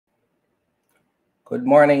Good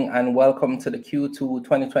morning and welcome to the Q2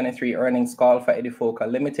 2023 earnings call for EduFocal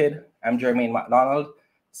Limited. I'm Jermaine McDonald,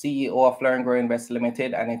 CEO of Learn Grow Invest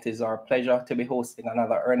Limited, and it is our pleasure to be hosting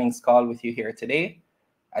another earnings call with you here today.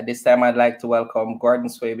 At this time, I'd like to welcome Gordon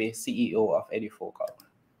Swaby, CEO of EduFocal.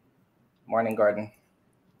 Morning, Gordon.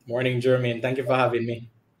 Morning, Jermaine. Thank you for having me.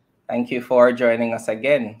 Thank you for joining us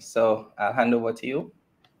again. So I'll hand over to you.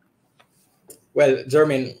 Well,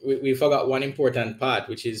 Jermaine, we forgot one important part,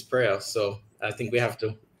 which is prayer. So I think we have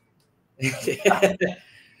to.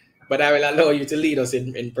 But I will allow you to lead us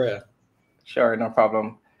in prayer. Sure, no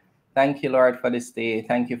problem. Thank you, Lord, for this day.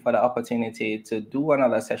 Thank you for the opportunity to do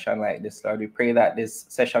another session like this, Lord. We pray that this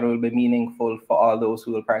session will be meaningful for all those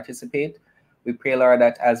who will participate. We pray, Lord,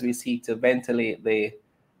 that as we seek to ventilate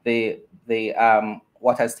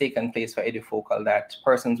what has taken place for EduFocal, that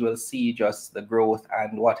persons will see just the growth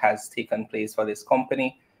and what has taken place for this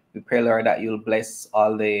company. We pray, Lord, that you'll bless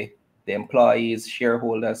all the employees,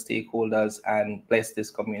 shareholders, stakeholders, and bless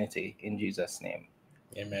this community in Jesus' name.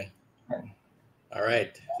 Amen. All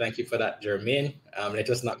right. Thank you for that, Jermaine. Let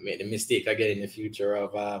us not make the mistake again in the future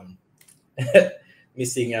of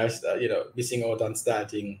missing out on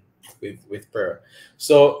starting with prayer.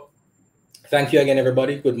 So thank you again,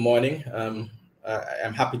 everybody. Good morning.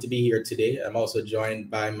 I'm happy to be here today. I'm also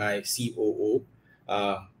joined by my COO,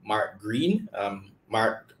 Mark Green.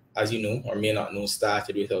 Mark, as you know or may not know,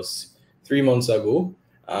 started with us 3 months ago.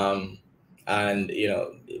 And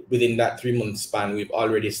within that 3-month span, we've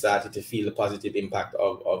already started to feel the positive impact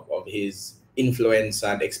of his influence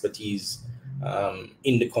and expertise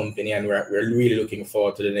in the company, and we're really looking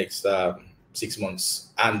forward to the next 6 months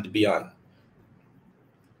and beyond.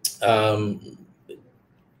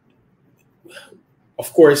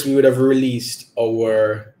 Of course, we would have released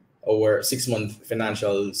our 6-month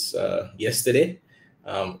financials yesterday.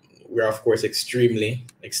 We're of course extremely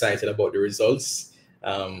excited about the results.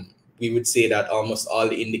 We would say that almost all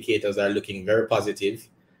the indicators are looking very positive,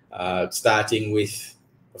 starting with,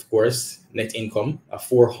 of course, net income, a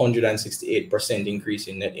 468% increase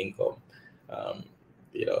in net income.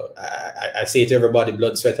 I say to everybody,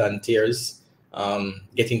 blood, sweat, and tears.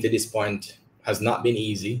 Getting to this point has not been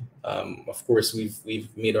easy. Of course, we've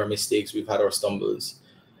made our mistakes, we've had our stumbles.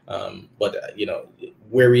 But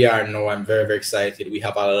where we are now, I'm very, very excited. We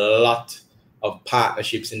have a lot of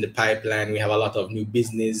partnerships in the pipeline. We have a lot of new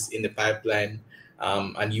business in the pipeline.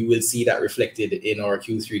 And you will see that reflected in our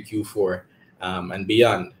Q3, Q4, and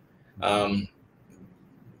beyond.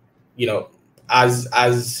 As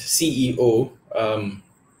CEO,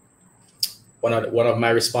 one of my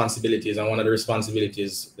responsibilities, and one of the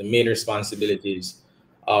main responsibilities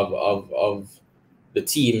of the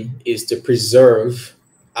team, is to preserve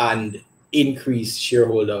and increase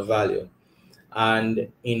shareholder value. And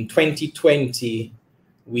in 2020,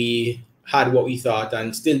 we had what we thought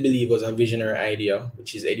and still believe was a visionary idea,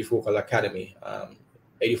 which is EduFocal Academy.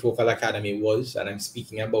 EduFocal Academy was, and I'm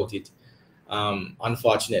speaking about it,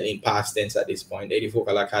 unfortunately in past tense at this point,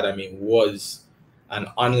 EduFocal Academy was an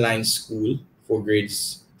online school for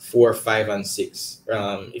grades 4, 5, and 6.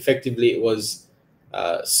 Effectively, it was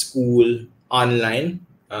school online.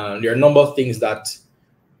 There are a number of things that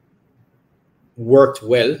worked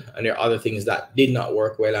well, and there are other things that did not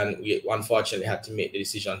work well, and we unfortunately had to make the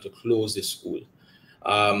decision to close the school.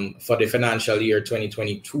 For the financial year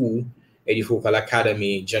 2022, EduFocal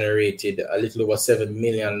Academy generated a little over $7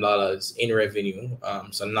 million in revenue.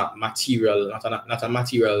 So not a material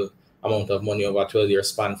amount of money over a 12-year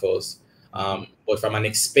span for us. But from an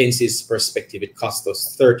expenses perspective, it cost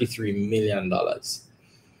us $33 million.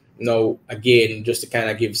 Now, again, just to kind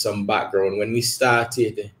of give some background, when we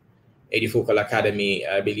started EduFocal Academy,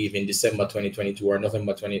 I believe in December 2022 or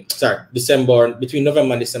between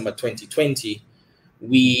November and December 2020,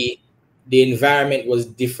 the environment was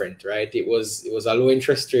different, right? It was a low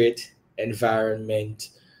interest rate environment.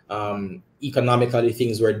 Economically,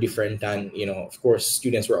 things were different, and of course,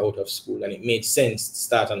 students were out of school, and it made sense to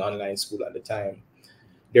start an online school at the time.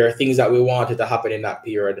 There are things that we wanted to happen in that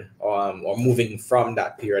period, or moving from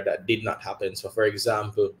that period, that did not happen. So, for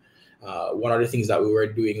example, one of the things that we were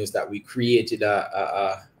doing is that we created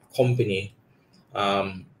a company,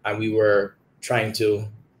 and we were trying to,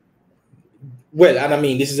 well, and I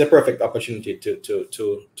mean, this is a perfect opportunity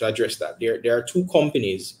to address that. There are 2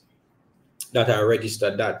 companies that are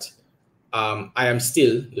registered that I am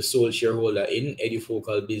still the sole shareholder in,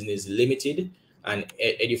 EduFocal Business Limited and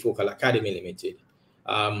EduFocal Academy Limited.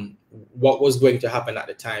 What was going to happen at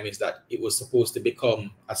the time is that it was supposed to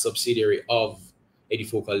become a subsidiary of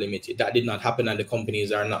EduFocal Limited. That did not happen, and the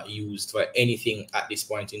companies are not used for anything at this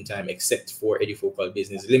point in time except for EduFocal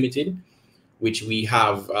Business Limited, which we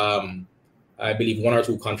have I believe 1 or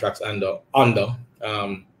 2 contracts under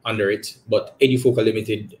it, but EduFocal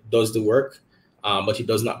Limited does the work, but it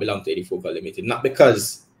does not belong to EduFocal Limited. Not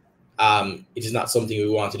because it is not something we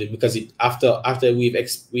want to do, because after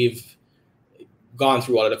we've gone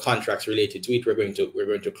through all of the contracts related to it, we're going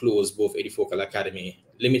to close both EduFocal Academy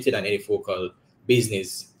Limited and EduFocal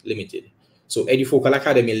Business Limited. So EduFocal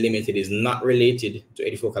Academy Limited is not related to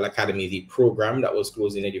EduFocal Academy, the program that was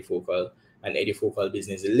closed in EduFocal, and EduFocal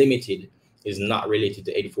Business Limited is not related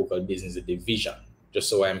to EduFocal Business Division, just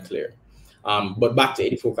so I'm clear. But back to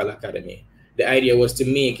EduFocal Academy. The idea was to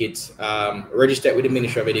make it registered with the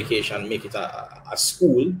Ministry of Education, make it a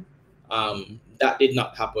school. That did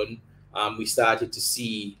not happen. We started to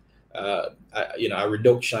see a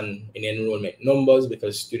reduction in enrollment numbers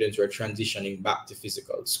because students were transitioning back to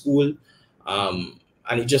physical school.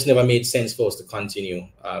 And it just never made sense for us to continue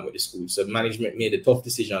with the school. So management made a tough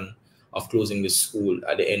decision of closing the school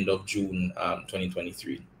at the end of June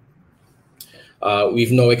 2023.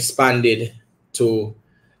 We've now expanded to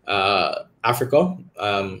Africa.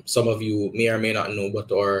 Some of you may or may not know,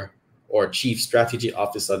 but our Chief Strategy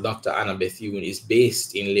Officer, Dr. Anna Bethune, is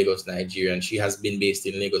based in Lagos, Nigeria, and she has been based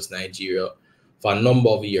in Lagos, Nigeria for a number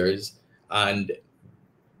of years. And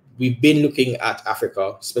we've been looking at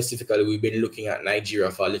Africa. Specifically, we've been looking at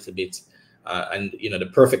Nigeria for a little bit. And,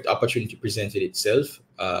 the perfect opportunity presented itself.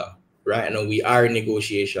 Right now, we are in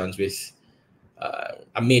negotiations with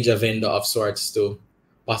a major vendor of sorts to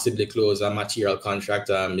possibly close a material contract.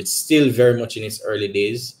 It's still very much in its early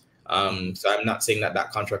days. So I'm not saying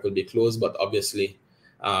that contract will be closed, but obviously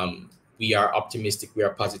we are optimistic, we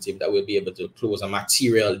are positive that we'll be able to close a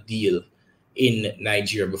material deal in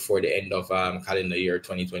Nigeria before the end of calendar year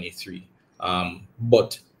 2023.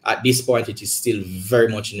 But at this point, it is still very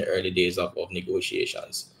much in the early days of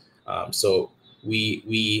negotiations. So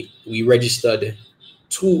we registered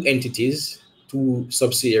 2 entities, 2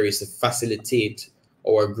 subsidiaries to facilitate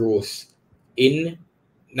our growth in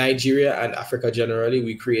Nigeria and Africa generally.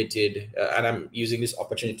 We created, and I'm using this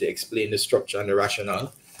opportunity to explain the structure and the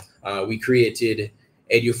rationale. We created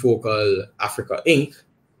EduFocal Africa Inc.,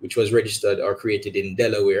 which was registered or created in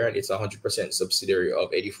Delaware, and it's a 100% subsidiary of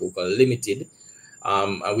EduFocal Limited.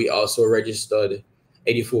 And we also registered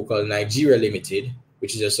EduFocal Nigeria Limited,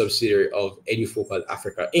 which is a subsidiary of EduFocal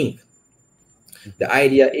Africa Inc. The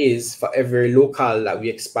idea is for every locale that we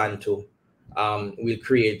expand to, we'll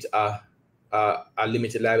create a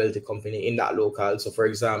limited liability company in that locale. So, for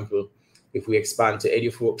example, if we expand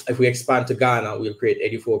to Ghana, we'll create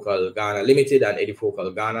EduFocal Ghana Limited, and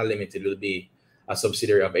EduFocal Ghana Limited will be a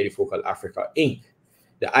subsidiary of EduFocal Africa Inc.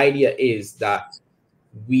 The idea is that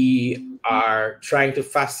we are trying to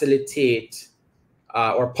facilitate,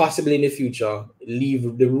 or possibly in the future,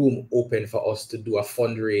 leave the room open for us to do a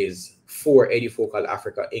fundraise for EduFocal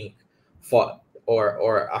Africa Inc. for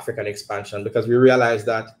our African expansion, because we realize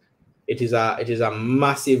that it is a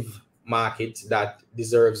massive market that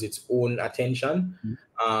deserves its own attention.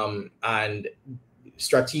 And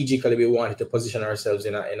strategically, we wanted to position ourselves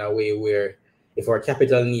in a way where if our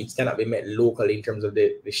capital needs cannot be met locally in terms of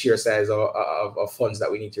the sheer size of funds that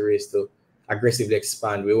we need to raise to aggressively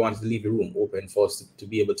expand, we wanted to leave the room open for us to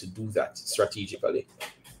be able to do that strategically.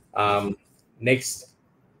 Next.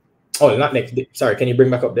 Oh, not next. Sorry, can you bring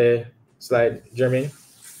back up the slide, Jermaine?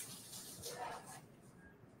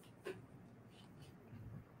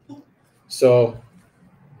 So,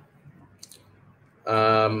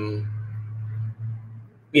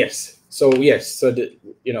 yes. So we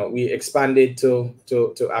expanded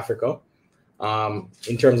to Africa.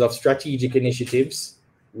 In terms of strategic initiatives,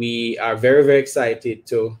 we are very, very excited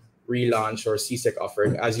to relaunch our CSEC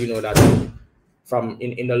offering. As you know, that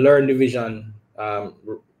in the Learn division,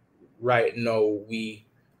 right now we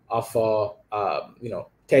offer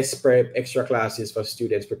test prep, extra classes for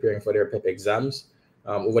students preparing for their PEP exams.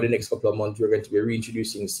 Over the next couple of months, we're going to be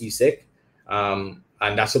reintroducing CSEC, and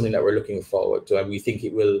that's something that we're looking forward to, and we think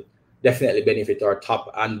it will definitely benefit our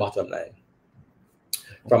top and bottom line.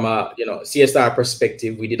 From a CSR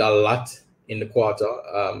perspective, we did a lot in the quarter.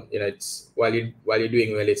 It's while you're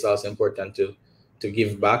doing well, it's also important to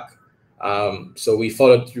give back. So we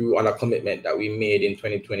followed through on a commitment that we made in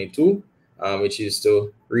 2022, which is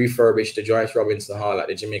to refurbish the Joyce Robinson Hall at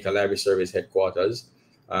the Jamaica Library Service headquarters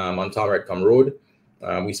on Tom Redcom Road.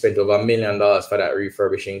 We spent over $1 million for that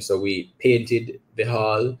refurbishing. So we painted the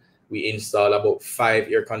hall. We installed about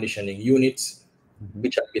 5 air conditioning units,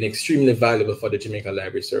 which have been extremely valuable for the Jamaica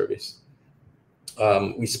Library Service.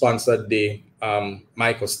 We sponsored the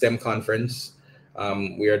Micro STEM conference,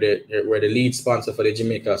 We're the lead sponsor for the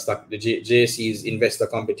Jamaica JC's investor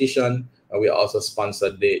competition. We also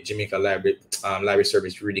sponsored the Jamaica Library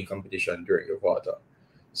Service reading competition during the quarter.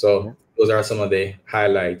 So those are some of the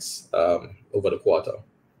highlights over the quarter.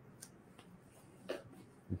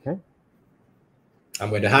 Okay. I'm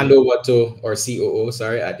going to hand over to our COO,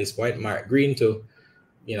 at this point, Mark Green, to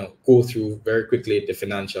go through very quickly the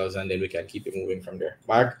financials, and then we can keep it moving from there.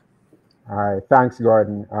 Mark. All right. Thanks,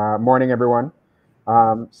 Gordon. Morning, everyone.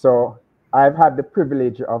 So I've had the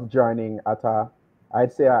privilege of joining at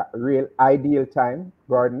I'd say a real ideal time,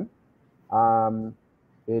 Gordon.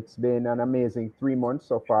 It's been an amazing 3 months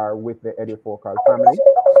so far with the EduFocal family.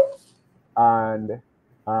 And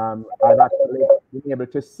I've actually been able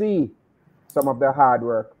to see some of the hard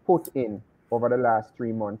work put in over the last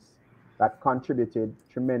 3 months that contributed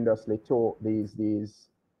tremendously to these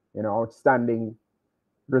outstanding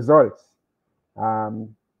results.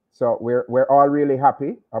 So we're all really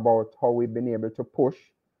happy about how we've been able to push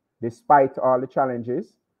despite all the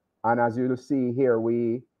challenges. And as you'll see here,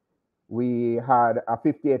 we had a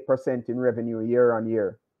 58% in revenue year on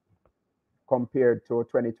year compared to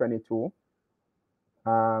 2022.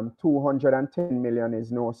 210 million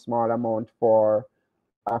is no small amount for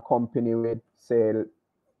a company with, say,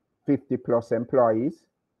 50 plus employees.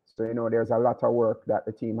 So, there's a lot of work that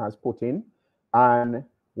the team has put in. And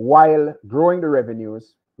while growing the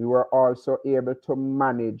revenues, we were also able to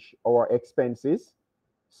manage our expenses.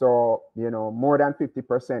 So, more than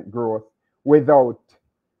 50% growth without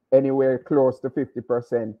anywhere close to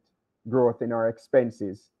 50% growth in our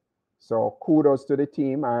expenses. So kudos to the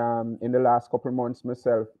team. In the last couple of months,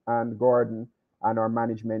 myself and Gordon and our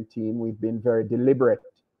management team, we've been very deliberate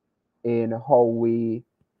in how we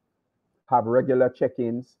have regular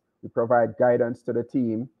check-ins. We provide guidance to the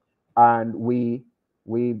team, and we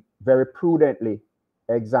very prudently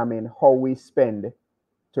examine how we spend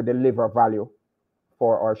to deliver value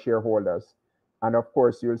for our shareholders. And of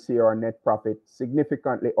course, you'll see our net profit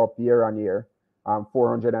significantly up year on year,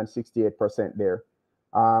 468% there.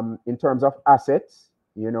 In terms of assets,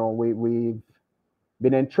 we've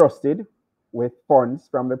been entrusted with funds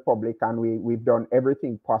from the public, and we've done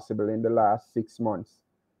everything possible in the last 6 months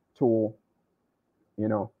to,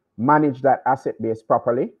 manage that asset base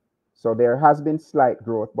properly. So there has been slight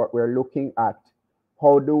growth, but we're looking at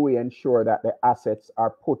how do we ensure that the assets are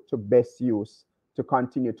put to best use to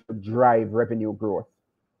continue to drive revenue growth.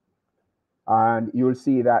 And you'll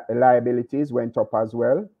see that the liabilities went up as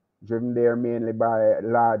well, driven there mainly by a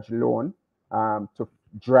large loan to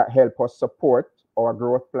help us support our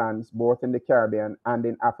growth plans both in the Caribbean and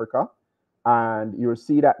in Africa. And you'll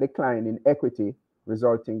see that decline in equity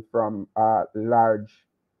resulting from a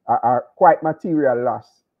quite material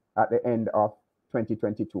loss at the end of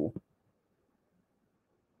 2022.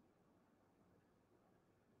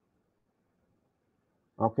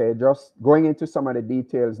 Okay, just going into some of the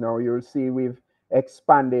details now, you'll see we've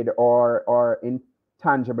expanded our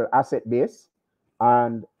intangible asset base.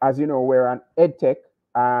 And as you know, we're an edtech,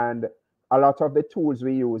 and a lot of the tools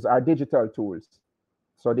we use are digital tools.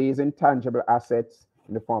 So these intangible assets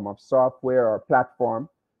in the form of software or platform,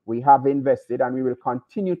 we have invested and we will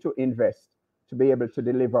continue to invest to be able to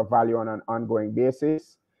deliver value on an ongoing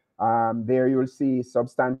basis. There you'll see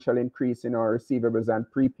substantial increase in our receivables and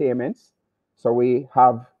prepayments. So we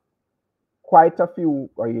have quite a few,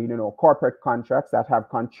 corporate contracts that have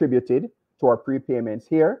contributed to our prepayments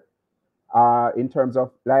here. In terms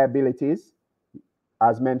of liabilities,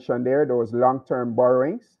 as mentioned there, those long-term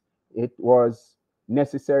borrowings, it was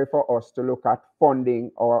necessary for us to look at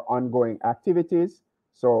funding our ongoing activities.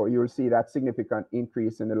 So you'll see that significant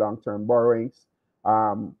increase in the long-term borrowings,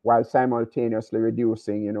 while simultaneously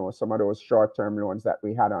reducing, some of those short-term loans that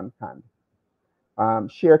we had on hand.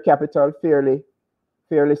 Share capital fairly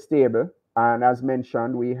stable, and as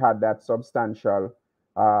mentioned, we had that substantial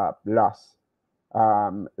loss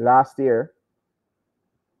last year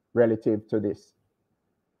relative to this.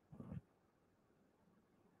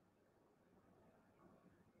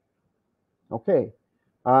 Okay,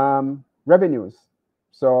 revenues.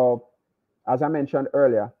 So as I mentioned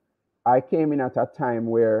earlier, I came in at a time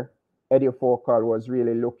where EduFocal was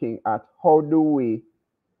really looking at how do we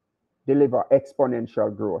deliver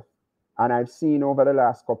exponential growth. And I've seen over the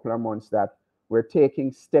last couple of months that we're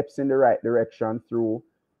taking steps in the right direction through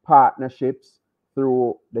partnerships,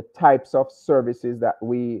 through the types of services that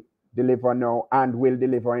we deliver now and will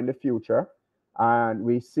deliver in the future. And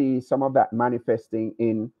we see some of that manifesting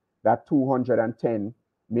in that 210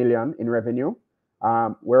 million in revenue.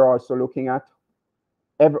 We're also looking at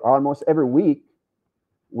almost every week,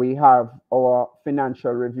 we have our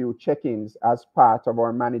financial review check-ins as part of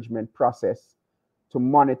our management process. to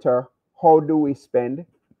monitor how do we spend,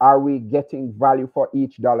 are we getting value for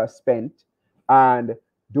each dollar spent, and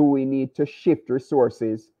do we need to shift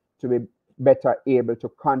resources to be better able to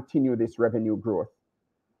continue this revenue growth.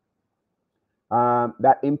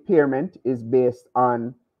 That impairment is based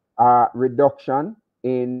on reduction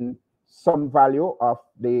in some value of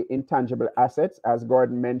the intangible assets. As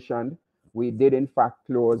Gordon mentioned, we did in fact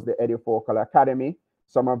close the EduFocal Academy.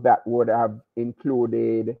 Some of that would have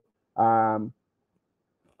included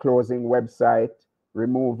closing website,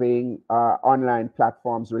 removing online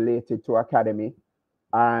platforms related to Academy.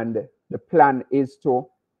 And the plan is to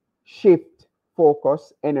shift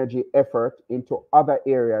focus, energy, effort into other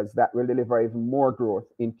areas that will deliver even more growth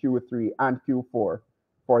in Q3 and Q4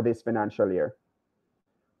 for this financial year.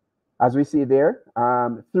 As we see there,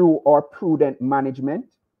 through our prudent management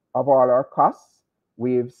of all our costs,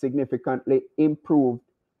 we've significantly improved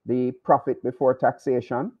the profit before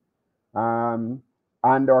taxation and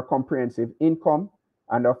our comprehensive income.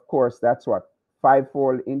 And of course, that's what,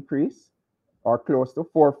 5-fold increase or close to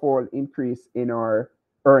 4-fold increase in our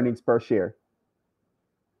earnings per share.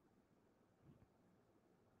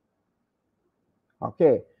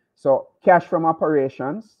 Okay, so cash from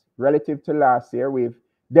operations relative to last year, we've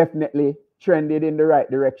definitely trended in the right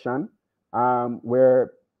direction.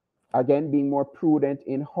 We're again being more prudent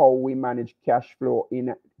in how we manage cash flow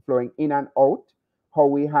flowing in and out, how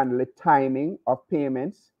we handle the timing of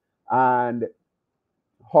payments, and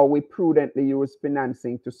how we prudently use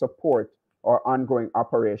financing to support our ongoing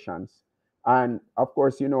operations. And of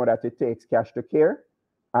course, you know that it takes cash to care.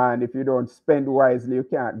 And if you don't spend wisely, you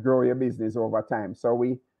can't grow your business over time. So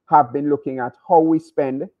we have been looking at how we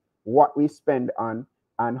spend, what we spend on,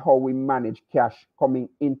 and how we manage cash coming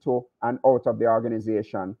into and out of the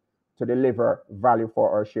organization to deliver value for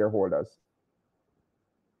our shareholders.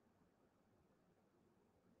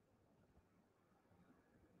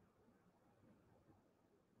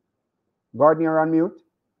 Gordon, you're on mute.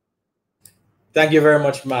 Thank you very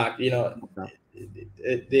much, Mark.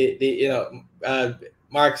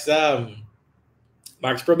 Mark's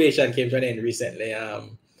probation came to an end recently,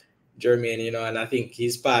 Jermaine, and I think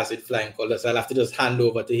he's passed with flying colors. So I'll have to just hand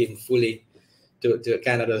over to him fully to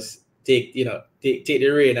kind of just take the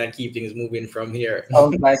rein and keep things moving from here.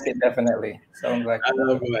 Sounds like it, definitely. Sounds like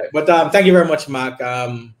it. But thank you very much, Mark.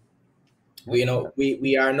 We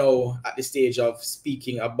are now at the stage of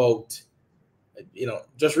speaking about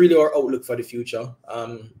just really our outlook for the future.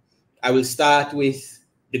 I will start with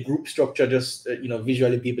the group structure, just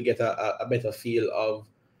visually people get a better feel of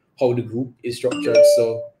how the group is structured.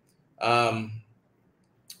 So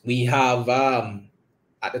we have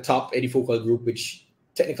at the top EduFocal Group, which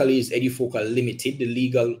technically is EduFocal Limited. The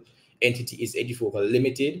legal entity is EduFocal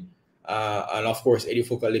Limited. And of course,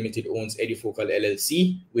 EduFocal Limited owns EduFocal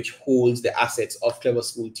LLC, which holds the assets of Clever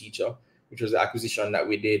School Teacher, which was the acquisition that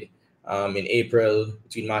we did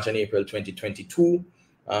between March and April 2022.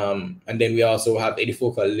 And then we also have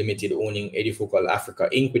EduFocal Limited owning EduFocal Africa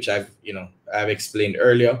Inc., which I've explained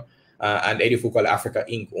earlier. And EduFocal Africa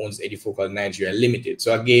Inc. owns EduFocal Nigeria Limited.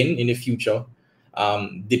 So again, in the future,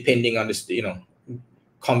 depending on the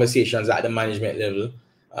conversations at the management level,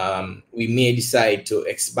 we may decide to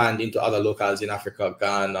expand into other locales in Africa,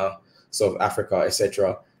 Ghana, South Africa,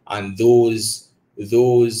 etc. And those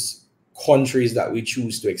countries that we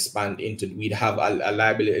choose to expand into, we'd have a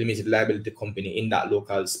limited liability company in that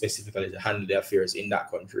locale specifically to handle the affairs in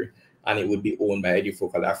that country, and it would be owned by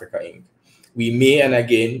EduFocal Africa Inc. We may, and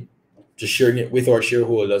again, to share it with our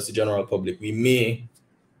shareholders, the general public, we may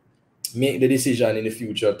make the decision in the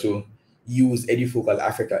future to use EduFocal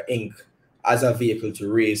Africa Inc. as a vehicle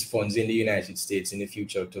to raise funds in the United States in the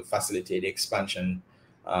future to facilitate the expansion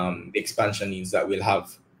needs that we'll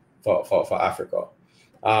have for Africa.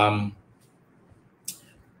 I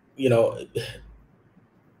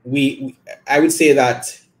would say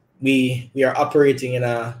that we are operating in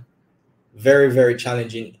a very, very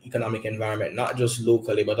challenging economic environment, not just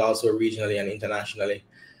locally, but also regionally and internationally.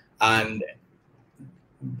 And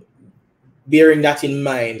bearing that in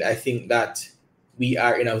mind, I think that we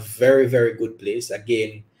are in a very, very good place.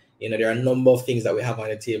 Again, there are a number of things that we have on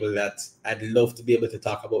the table that I'd love to be able to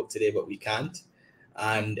talk about today, but we can't.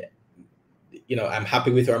 And, I'm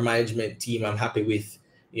happy with our management team. I'm happy with,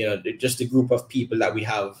 just the group of people that we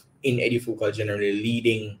have in EduFocal generally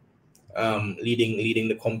leading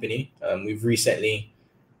the company. We've recently,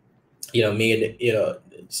 made,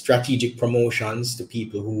 strategic promotions to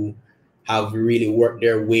people who have really worked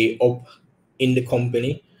their way up in the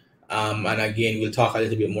company. And again, we'll talk a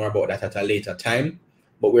little bit more about that at a later time.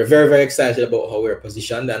 But we're very, very excited about how we're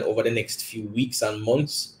positioned. And over the next few weeks and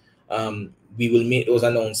months, we will make those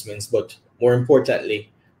announcements. But more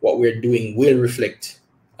importantly, what we're doing will reflect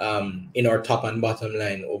in our top and bottom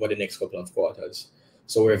line over the next couple of quarters.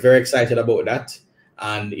 So we're very excited about that,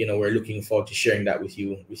 and we're looking forward to sharing that with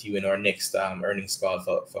you in our next earnings call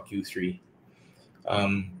for Q3.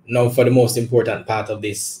 Now for the most important part of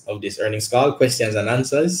this earnings call, questions and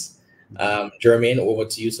answers. Jermaine, over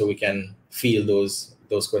to you so we can field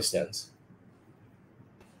those questions.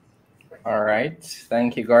 All right,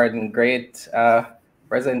 thank you, Gordon. Great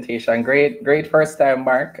presentation. Great first time,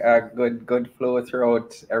 Mark. Good flow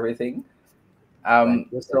throughout everything.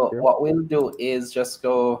 So what we'll do is just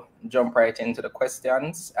jump right into the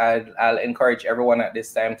questions. I'll encourage everyone at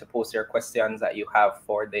this time to post your questions that you have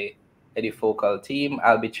for the EduFocal team.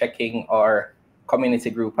 I'll be checking our community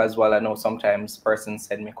group as well. I know sometimes persons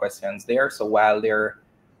send me questions there, so while they're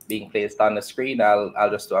being placed on the screen, I'll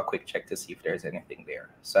just do a quick check to see if there's anything there.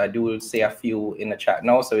 So I do see a few in the chat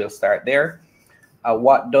now, so we'll start there.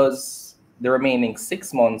 What does the remaining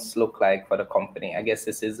 6 months look like for the company? I guess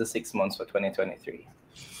this is the 6 months for 2023.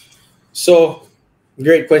 So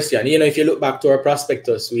great question. If you look back to our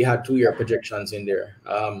prospectus, we had 2-year projections in there.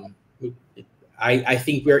 I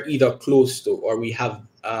think we're either close to or we have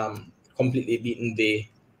completely beaten the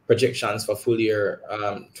projections for full year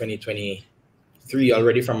 2023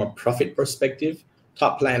 already from a profit perspective.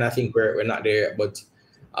 Top line, I think we're not there, but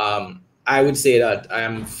I would say that I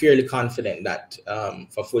am fairly confident that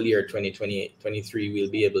for full year 2023 we'll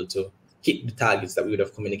be able to hit the targets that we would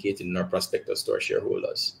have communicated in our prospectus to our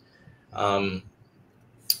shareholders. So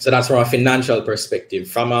that's from a financial perspective.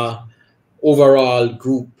 From a overall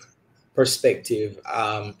group perspective,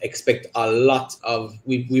 expect a lot of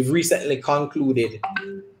we've recently concluded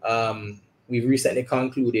our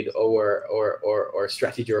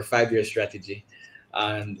strategy, or 5-year strategy,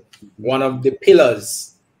 and one of the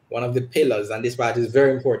pillars, and this part is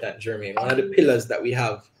very important, Jermaine, one of the pillars that we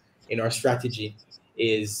have in our strategy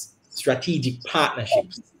is strategic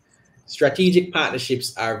partnerships. Strategic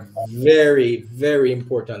partnerships are very, very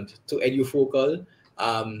important to EduFocal.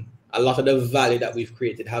 A lot of the value that we've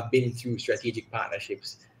created have been through strategic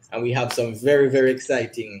partnerships, and we have some very, very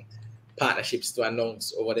exciting partnerships to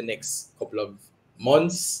announce over the next couple of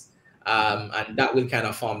months, and that will kind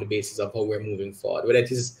of form the basis of how we're moving forward, whether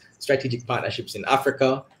it is strategic partnerships in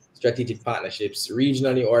Africa, strategic partnerships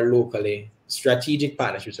regionally or locally. Strategic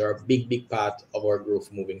partnerships are a big part of our growth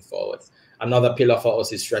moving forward. Another pillar for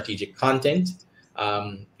us is strategic content.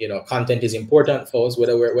 Content is important for us,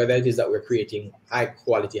 whether it is that we're creating high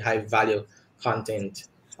quality, high value content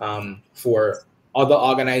for other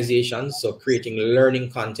organizations, so creating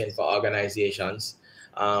learning content for organizations,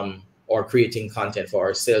 or creating content for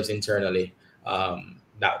ourselves internally,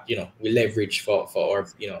 that we leverage for our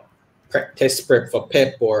test prep for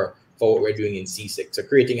PEP or for what we're doing in CSEC. So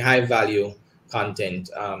creating high value content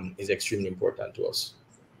is extremely important to us.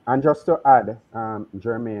 And just to add,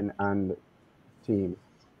 Jermaine and team,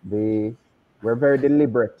 we're very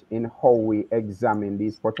deliberate in how we examine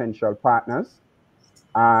these potential partners,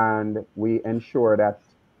 and we ensure that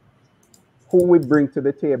who we bring to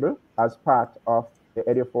the table as part of the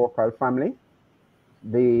EduFocal family,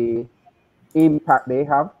 the impact they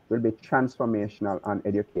have will be transformational on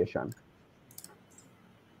education.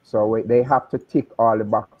 So they have to tick all the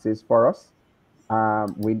boxes for us.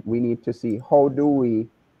 We need to see, how do we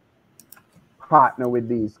partner with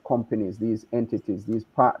these companies, these entities,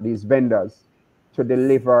 these vendors to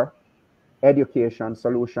deliver education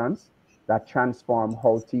solutions that transform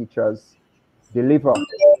how teachers deliver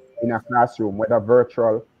in a classroom, whether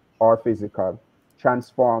virtual or physical,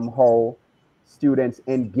 transform how students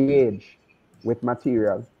engage with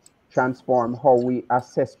material, transform how we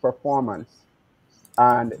assess performance.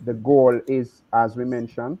 And the goal is, as we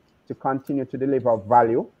mentioned, to continue to deliver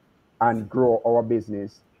value and grow our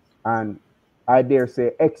business, and I dare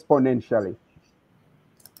say exponentially.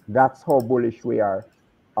 That's how bullish we are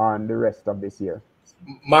on the rest of this year.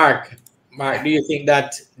 Mark, do you think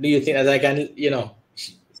that I can,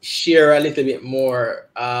 share a little bit more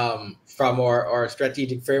from our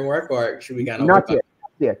strategic framework, or should we kind of not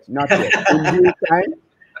yet?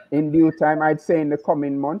 In due time, I'd say in the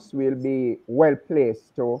coming months, we'll be well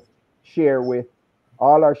placed to share with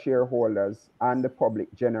all our shareholders and the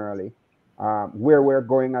public generally where we're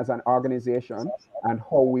going as an organization and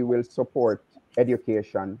how we will support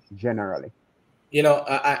education generally.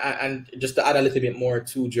 And just to add a little bit more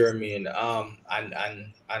to Jermaine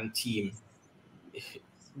and team,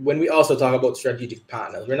 when we also talk about strategic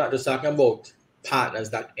partners, we're not just talking about partners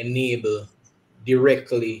that enable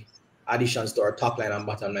directly additions to our top line and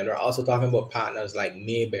bottom line. We're also talking about partners like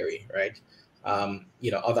Mayberry, right?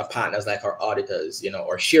 Other partners like our auditors,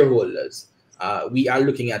 or shareholders, we are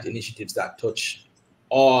looking at initiatives that touch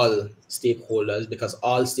all stakeholders, because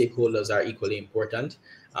all stakeholders are equally important.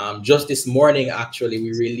 Just this morning, actually,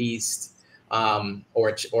 we released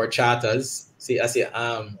our charters. See, I see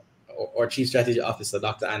our Chief Strategy Officer,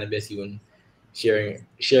 Dr. Anna Bethune, sharing.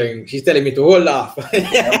 She's telling me to hold off.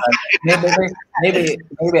 maybe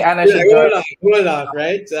Anna should hold off,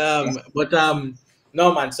 right?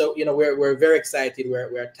 No, man. So we're very excited.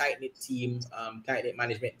 We're a tight knit team, tight knit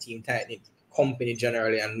management team, tight knit company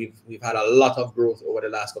generally, and we've had a lot of growth over the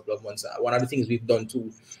last couple of months. One of the things we've done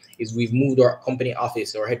too is we've moved our company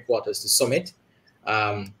office or headquarters to Summit.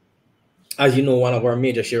 As you know, one of our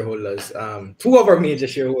major shareholders, two of our major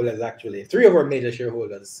shareholders, actually, three of our major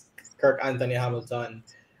shareholders, Kirk Anthony Hamilton,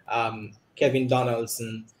 Kevin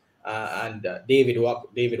Donaldson, and David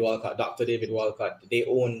Walcott, Dr. David Walcott, they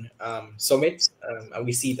own Summit, and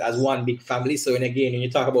we see it as one big family. So, and again, when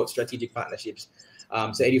you talk about strategic partnerships,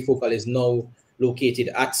 so EduFocal is now located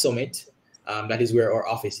at Summit. That is where our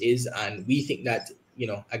office is, and we think that,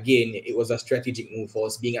 again, it was a strategic move for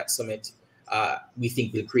us being at Summit. We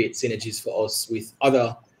think will create synergies for us with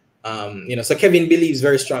other, so Kevin believes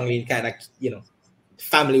very strongly in kind of,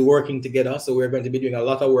 family working together. So we're going to be doing a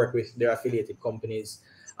lot of work with their affiliated companies.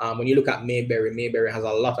 When you look at Mayberry has a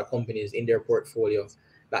lot of companies in their portfolio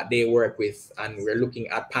that they work with, and we're looking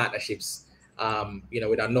at partnerships,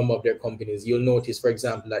 with a number of their companies. You'll notice, for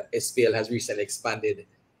example, that SPL has recently expanded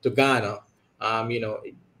to Ghana.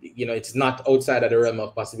 It's not outside of the realm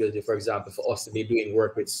of possibility, for example, for us to be doing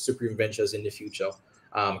work with Supreme Ventures in the future,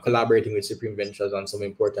 collaborating with Supreme Ventures on some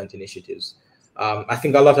important initiatives. I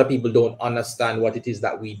think a lot of people don't understand what it is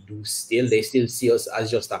that we do still. They still see us as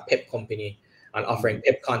just a PEP company and offering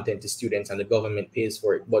PEP content to students, and the government pays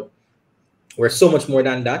for it. But we're so much more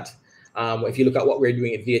than that. If you look at what we're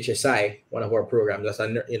doing at VHSI, one of our programs,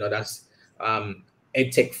 that's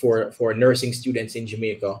EdTech for nursing students in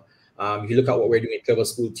Jamaica. If you look at what we're doing at Clever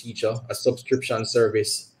School Teacher, a subscription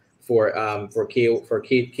service for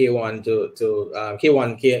K1 to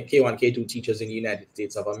K2 teachers in the United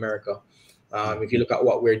States of America. If you look at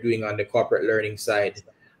what we're doing on the corporate learning side,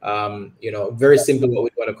 very simple what we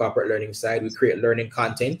do on the corporate learning side. We create learning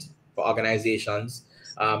content for organizations.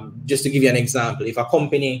 Just to give you an example, if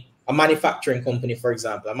a manufacturing company, for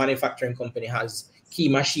example, has key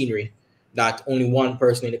machinery that only one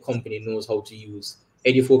person in the company knows how to use,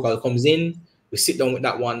 EduFocal comes in, we sit down with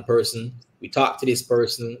that one person, we talk to this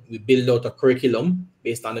person, we build out a curriculum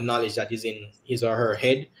based on the knowledge that is in his or her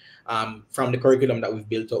head. From the curriculum that we've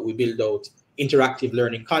built out, we build out interactive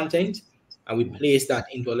learning content, and we place that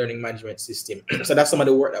into a learning management system. So that's some of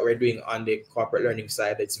the work that we're doing on the corporate learning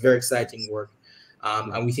side. It's very exciting work.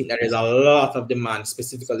 And we think that there's a lot of demand,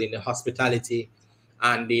 specifically in the hospitality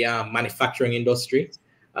and the manufacturing industry.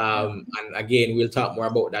 And again, we'll talk more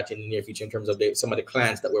about that in the near future in terms of some of the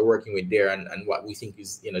clients that we're working with there, and what we think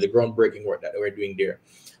is the groundbreaking work that we're doing there.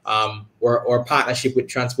 Our partnership with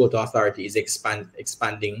Transport Authority is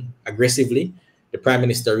expanding aggressively. The Prime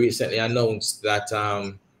Minister recently announced that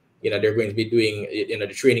they're going to be doing the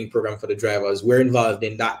training program for the drivers. We're involved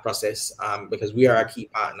in that process because we are a key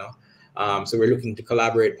partner. So we're looking to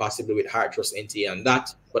collaborate possibly with Heart Trust NTA on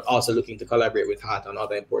that, but also looking to collaborate with Heart on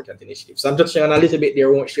other important initiatives. So I'm touching on a little bit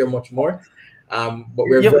there, won't share much more. But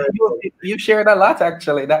you shared a lot,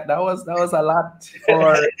 actually. That was a lot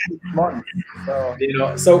for months. So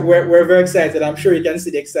so we're very excited. I'm sure you can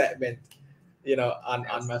see the excitement,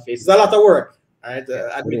 on my face. It's a lot of work, right?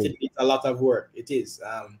 Admittedly, it's a lot of work. It is.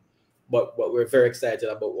 But we're very excited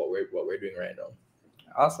about what we're doing right now.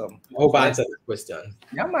 Awesome. I hope I answered the question.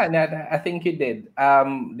 Yeah, man, I think you did.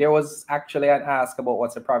 There was actually an ask about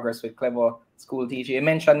what's the progress with Clever School Teacher. You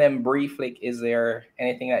mentioned them briefly. Is there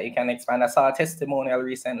anything that you can expand? I saw a testimonial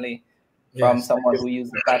recently from someone who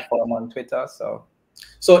used the platform on Twitter. So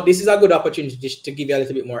this is a good opportunity just to give you a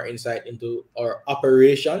little bit more insight into our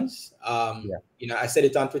operations. I said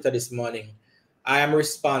it on Twitter this morning. I am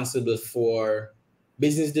responsible for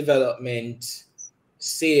business development,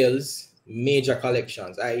 sales, major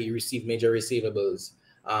collections. I receive major receivables,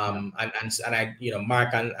 and I,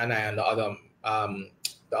 Mark and I and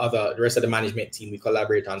the rest of the management team, we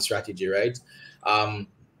collaborate on strategy, right?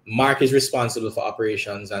 Mark is responsible for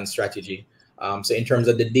operations and strategy. So in terms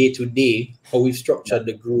of the day-to-day, how we've structured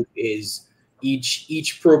the group is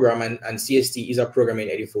each program, and CST is a program in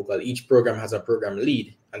EduFocal. Each program has a program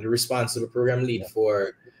lead, and the responsible program lead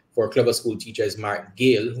for Clever School Teacher is Mark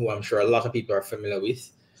Gale, who I'm sure a lot of people are familiar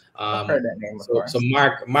with. I've heard that name before. So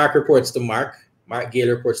Mark reports to Mark. Mark Gale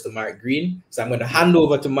reports to Mark Green. So I'm going to hand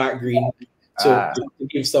over to Mark Green to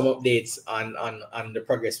give some updates on the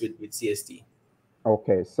progress with CST.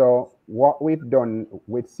 Okay, so what we've done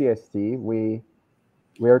with CST,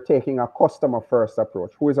 we're taking a customer first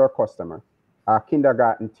approach. Who is our customer? A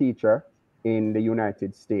kindergarten teacher in the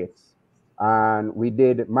United States. And we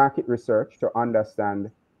did market research to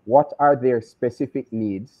understand what are their specific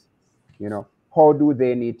needs, you know, how do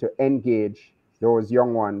they need to engage those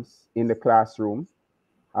young ones in the classroom,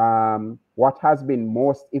 what has been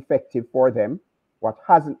most effective for them, what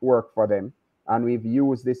hasn't worked for them, and we've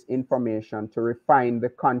used this information to refine the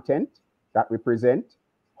content that we present,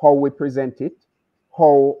 how we present it,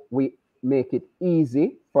 how we make it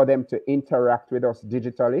easy for them to interact with us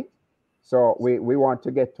digitally. So we want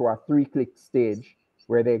to get to a 3-click stage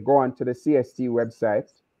where they go onto the CST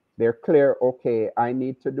website, they're clear, okay, I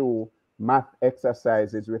need to do math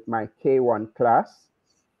exercises with my K1 class,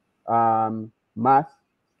 math,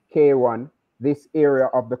 K1, this area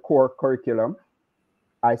of the core curriculum.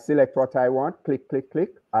 I select what I want, click, click,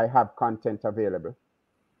 click, I have content available.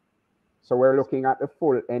 So we're looking at the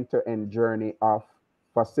full end-to-end journey of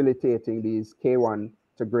facilitating these K1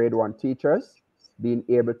 to grade 1 teachers, being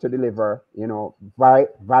able to deliver, you know,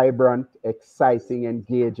 vibrant, exciting,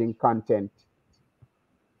 engaging content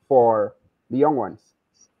for the young ones.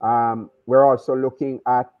 We're also looking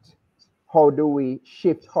at how do we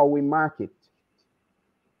shift how we market.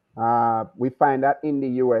 We find that in the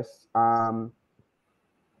US,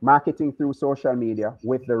 marketing through social media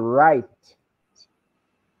with the right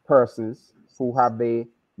persons who have the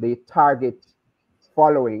target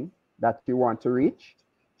following that you want to reach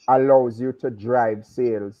allows you to drive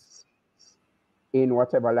sales in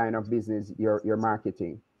whatever line of business you're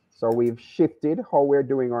marketing. So we've shifted how we're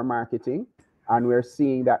doing our marketing, and we're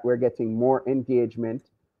seeing that we're getting more engagement,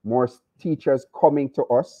 more teachers coming to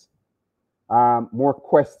us, more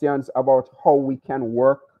questions about how we can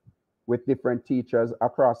work with different teachers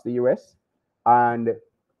across the US. And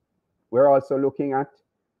we're also looking at,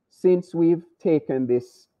 since we've taken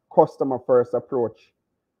this customer first approach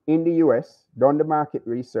in the US, done the market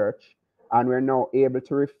research, and we're now able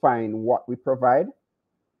to refine what we provide,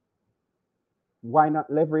 why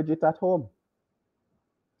not leverage it at home?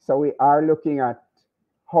 So we are looking at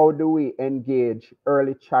how do we engage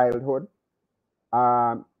early childhood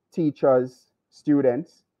teachers,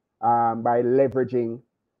 students, by leveraging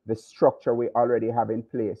the structure we already have in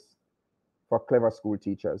place for Clever School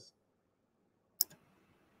teachers.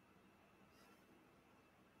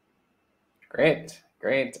 Great,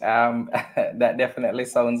 great. That definitely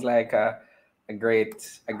sounds like a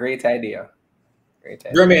great idea. Great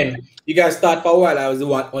idea. Jermaine, you guys thought for a while I was the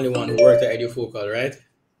only one who worked at EduFocal, right?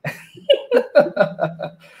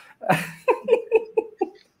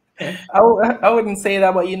 I wouldn't say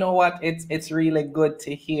that, but you know what? It's really good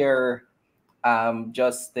to hear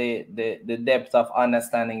just the depth of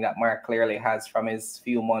understanding that Mark clearly has from his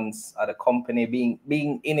few months at the company,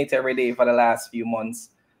 being in it every day for the last few months,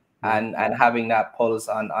 and having that pulse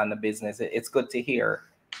on the business. It's good to hear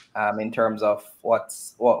in terms of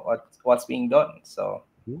what's being done. So,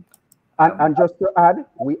 and just to add,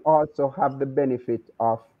 we also have the benefit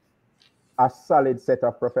of a solid set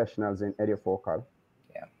of professionals in EduFocal.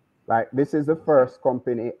 Yeah, like this is the first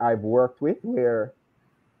company I've worked with where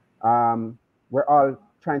we're all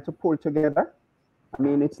trying to pull together. I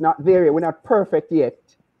mean, it's not there, we're not perfect yet,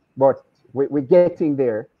 but we're getting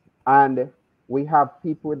there, and we have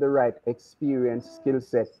people with the right experience, skill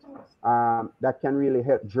set that can really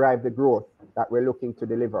help drive the growth that we're looking to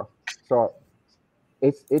deliver. So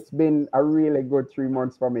it's been a really good 3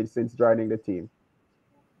 months for me since joining the team.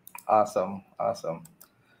 Awesome. All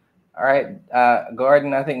right,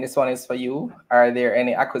 Gordon, I think this one is for you. Are there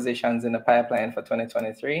any acquisitions in the pipeline for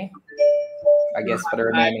 2023? I guess for the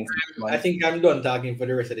remaining 6 months. I think I'm done talking for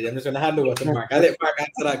the rest of it. I'm just going to hand over to Mark. I'll let Mark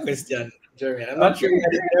answer that question, Jeremy. I'm not sure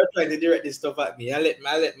they're trying to direct this stuff at me. I'll let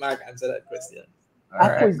Mark answer that question. All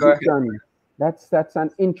right, acquisition, that's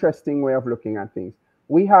an interesting way of looking at things.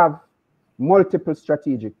 We have multiple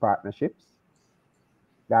strategic partnerships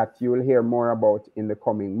that you will hear more about in the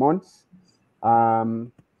coming months.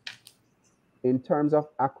 In terms of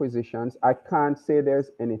acquisitions, I can't say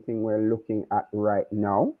there's anything we're looking at right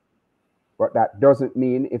now, but that doesn't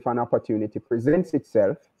mean if an opportunity presents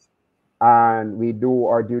itself and we do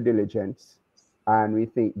our due diligence and we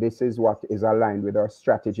think this is what is aligned with our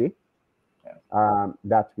strategy,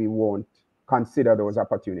 that we won't consider those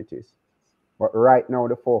opportunities. But right now,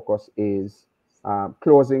 the focus is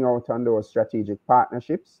closing out on those strategic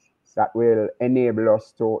partnerships that will enable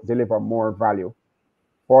us to deliver more value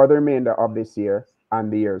for the remainder of this year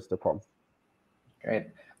and the years to come. Great.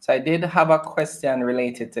 So I did have a question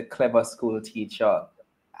related to Clever School Teacher.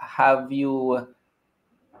 Have you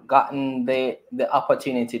gotten the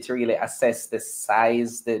opportunity to really assess the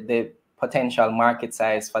size, the potential market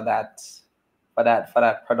size for that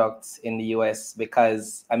product in the US?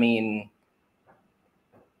 Because I mean,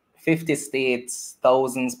 50 states,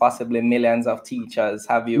 thousands, possibly millions of teachers.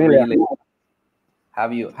 Have you really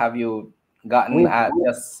have you gotten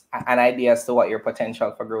just an idea as to what your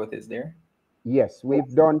potential for growth is there? Yes,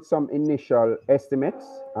 we've done some initial estimates,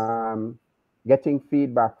 getting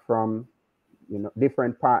feedback from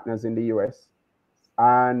different partners in the US,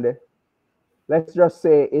 and let's just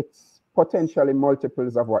say it's potentially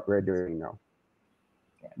multiples of what we're doing now.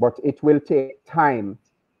 But it will take time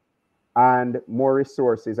and more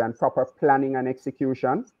resources and proper planning and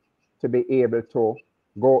execution to be able to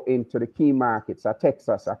go into the key markets of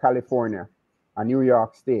Texas, or California, or New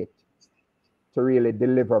York State to really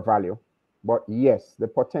deliver value. But yes, the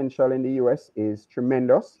potential in the US is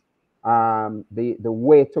tremendous. The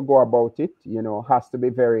way to go about it, has to be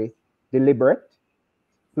very deliberate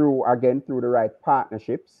through the right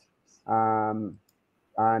partnerships, and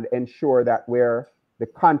ensure that the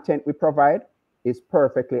content we provide is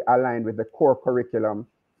perfectly aligned with the core curriculum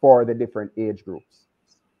for the different age groups.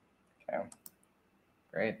 Okay,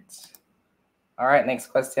 great. All right, next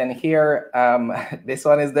question here. This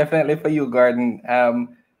one is definitely for you, Gordon.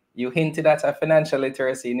 You hinted at a financial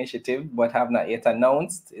literacy initiative, but have not yet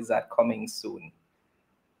announced. Is that coming soon?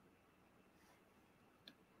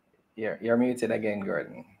 You're muted again,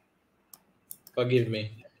 Gordon. Forgive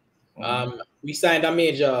me. We signed a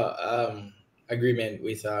major agreement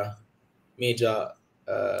with a major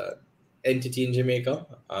entity in Jamaica.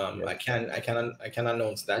 I can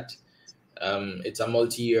announce that. It's a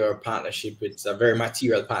multi-year partnership. It's a very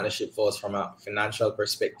material partnership for us from a financial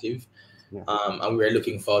perspective. Yeah. And we're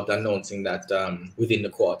looking forward to announcing that within the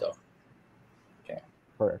quarter. Okay,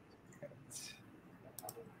 correct.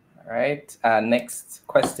 All right. Next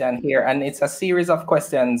question here, and it's a series of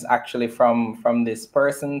questions actually from this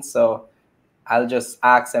person. So I'll just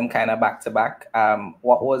ask them kind of back to back.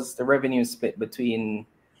 What was the revenue split between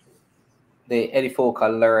the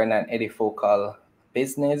EduFocal Learn and EduFocal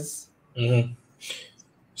Business? Mm-hmm.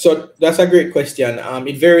 So that's a great question.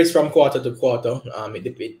 It varies from quarter to quarter.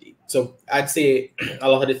 So I'd say a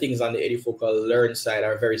lot of the things on the EduFocal Learn side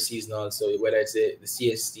are very seasonal. So whether it's the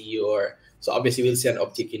CST so obviously we'll see an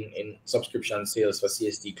uptick in subscription sales for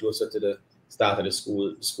CST closer to the start of the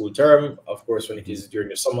school term. Of course, when it is during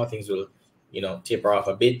the summer, things will taper off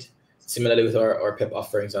a bit. Similarly with our PEP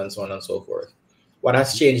offerings and so on and so forth. What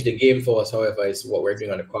has changed the game for us, however, is what we're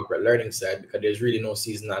doing on the corporate learning side, because there's really no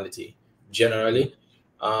seasonality generally.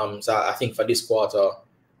 So I think for this quarter,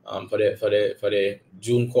 for the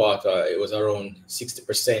June quarter, it was around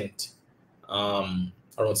 60%, from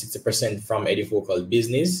EduFocal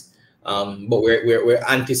Business. But we're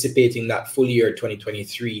anticipating that full year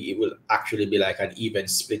 2023, it will actually be like an even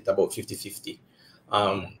split, about 50-50.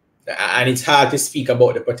 And it's hard to speak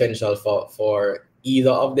about the potential for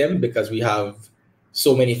either of them because we have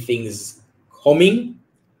so many things coming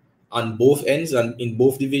on both ends and in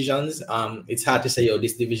both divisions. It's hard to say,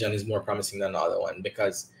 this division is more promising than the other one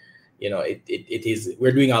because, it is,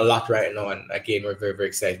 we're doing a lot right now. And again, we're very, very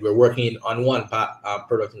excited. We're working on one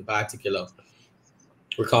product in particular.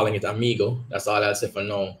 We're calling it Amigo. That's all I'll say for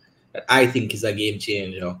now. That I think is a game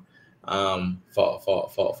changer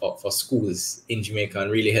for schools in Jamaica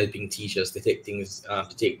and really helping teachers to take things,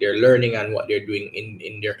 to take their learning and what they're doing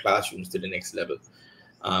in their classrooms to the next level.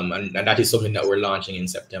 And that is something that we're launching in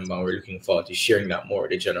September. We're looking forward to sharing that more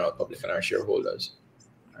with the general public and our shareholders.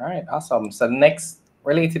 All right, awesome. So the next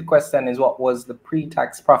related question is, what was the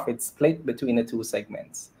pre-tax profit split between the two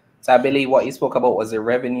segments? So I believe what you spoke about was the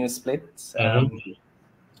revenue split. So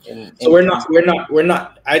we're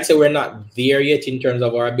not. I'd say we're not there yet in terms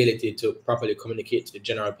of our ability to properly communicate to the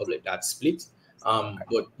general public that split.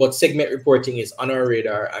 But segment reporting is on our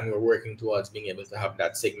radar, and we're working towards being able to have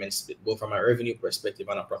that segment split both from a revenue perspective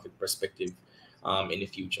and a profit perspective in the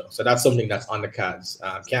future. So that's something that's on the cards.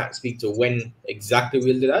 Can't speak to when exactly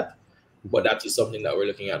we'll do that, but that is something that we're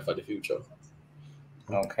looking at for the future.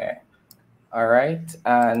 Okay. All right.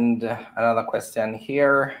 And another question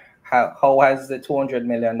here. How has the $200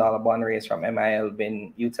 million bond raise from MIL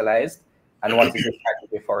been utilized, and what is the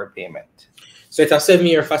strategy for repayment? So it's a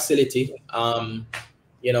 7-year facility. The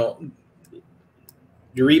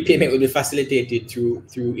repayment will be facilitated through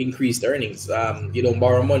increased earnings. You don't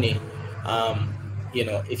borrow money,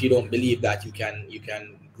 if you don't believe that you can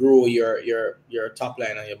grow your top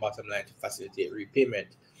line and your bottom line to facilitate repayment.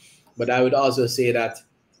 But I would also say that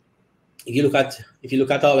if you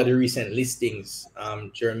look at all of the recent listings,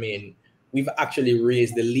 Jermaine, we've actually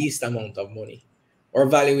raised the least amount of money our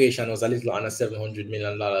valuation was a little under $700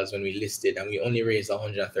 million when we listed, and we only raised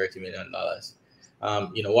 $130 million.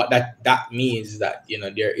 You know, what that means is that, you know,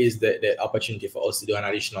 there is the opportunity for us to do an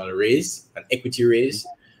additional raise, an equity raise.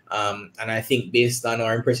 And I think based on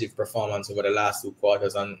our impressive performance over the last 2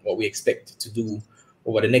 quarters and what we expect to do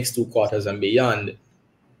over the next 2 quarters and beyond,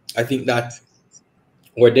 I think that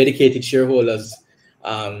our dedicated shareholders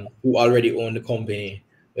who already own the company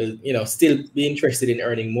will, you know, still be interested in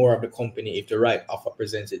earning more of the company if the right offer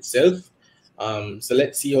presents itself. So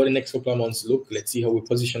let's see how the next couple of months look. Let's see how we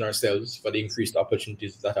position ourselves for the increased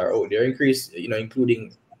opportunities that are out there, you know,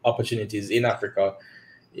 including opportunities in Africa,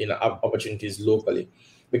 you know, opportunities locally.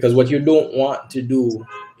 Because what you don't want to do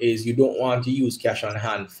is you don't want to use cash on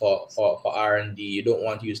hand for R&D. You don't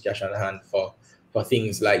want to use cash on hand for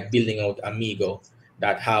things like building out Amigo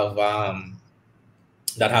that have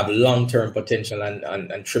long-term potential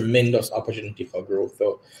and tremendous opportunity for growth.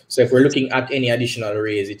 So if we're looking at any additional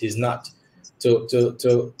raise, it is not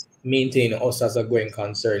to maintain us as a going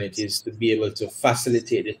concern. It is to be able to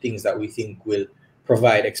facilitate the things that we think will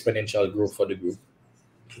provide exponential growth for the group.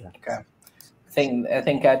 Okay. I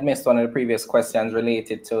think I'd missed one of the previous questions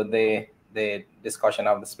related to the discussion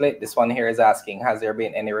of the split. This one here is asking, has there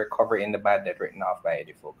been any recovery in the bad debt written off by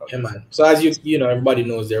EduFocal? Yeah, man. So as you know, everybody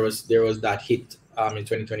knows there was that hit in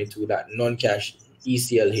 2022, that non-cash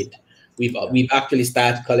ECL hit. We've actually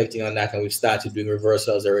started collecting on that, and we've started doing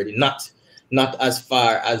reversals already. Not as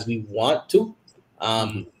far as we want to,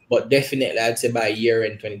 but definitely I'd say by year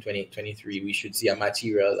in 2023 we should see a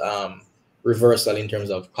material reversal in terms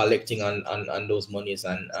of collecting on those monies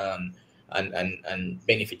and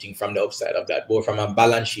benefiting from the upside of that, both from a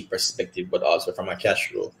balance sheet perspective, but also from a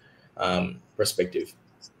cash flow perspective.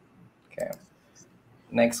 Okay.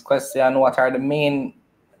 Next question, what are the main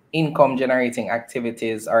income generating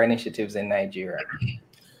activities or initiatives in Nigeria?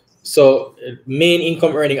 So main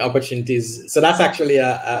income earning opportunities. So that's actually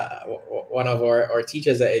one of our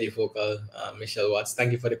teachers at EduFocal, Michelle Watts.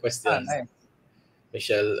 Thank you for the question,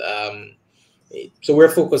 Michelle. So we're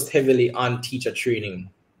focused heavily on teacher training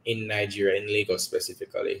in Nigeria, in Lagos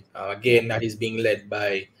specifically. Again, that is being led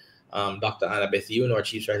by Dr. Annabeth Youn, our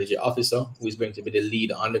Chief Strategy Officer, who is going to be the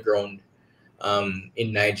lead on the ground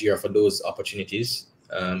in Nigeria for those opportunities.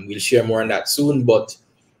 We'll share more on that soon, but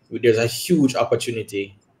there's a huge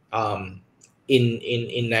opportunity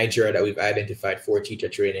in Nigeria that we've identified for teacher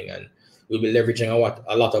training, and we'll be leveraging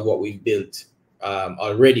a lot of what we've built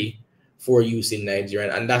already for use in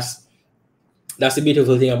Nigeria. And that's the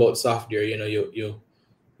beautiful thing about software. You know,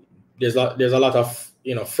 there's a lot of,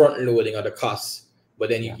 you know, front loading of the costs, but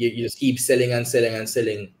then you just keep selling and selling and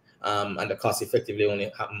selling, and the cost effectively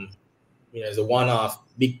only happen. You know, there's a one-off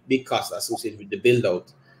big cost associated with the build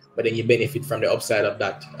out, but then you benefit from the upside of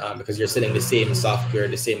that because you're selling the same software,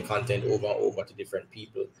 the same content over and over to different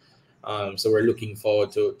people. So we're looking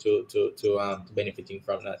forward to benefiting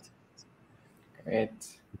from that. Great.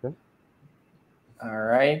 Okay. All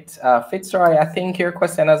right, Fitzroy, I think your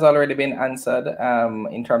question has already been answered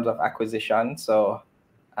in terms of acquisition, so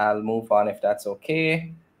I'll move on if that's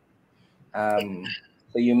okay.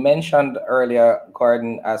 So you mentioned earlier,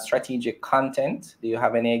 Gordon, strategic content. Do you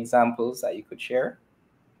have any examples that you could share?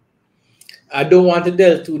 I don't want to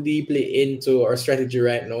delve too deeply into our strategy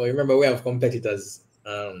right now. Remember, we have competitors,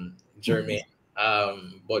 Jermaine.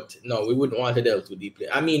 But no, we wouldn't want to delve too deeply.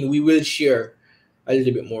 I mean, we will share a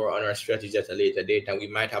little bit more on our strategy at a later date, and we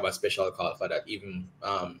might have a special call for that, even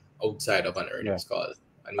outside of an earnings call.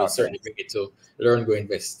 And we'll certainly bring it to Learn, Grow,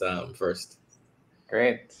 Invest first.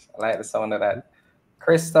 Great. I like the sound of that.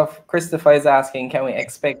 Christopher is asking, can we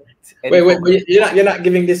expect... Wait, you're not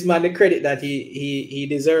giving this man the credit that he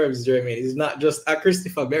deserves, Jermaine. He's not just a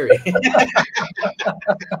Christopher Berry.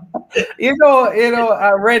 you know,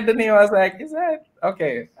 I read the name, I was like, is that...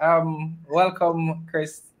 Okay. Welcome,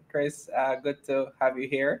 Chris. Good to have you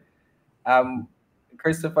here.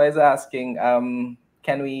 Christopher is asking,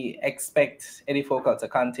 can we expect EduFocal to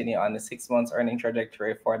continue on the 6 months earning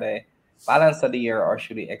trajectory for the balance of the year, or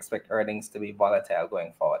should we expect earnings to be volatile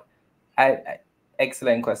going forward?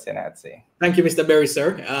 Excellent question, I'd say. Thank you, Mr. Berry,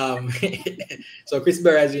 sir. So Chris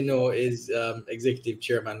Berry, as you know, is executive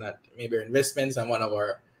chairman at Mayberry Investments and one of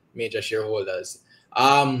our major shareholders.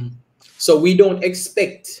 So we don't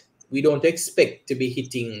expect to be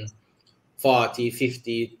hitting 40,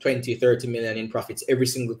 50, 20, 30 million in profits every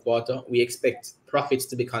single quarter. We expect profits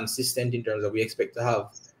to be consistent in terms of we expect to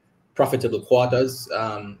have profitable quarters,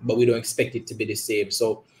 but we don't expect it to be the same.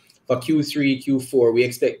 So for Q3, Q4, we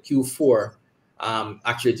expect Q4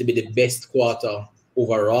 actually to be the best quarter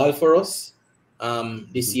overall for us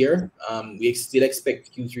this year. We still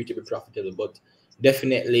expect Q3 to be profitable, but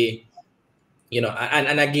definitely you know,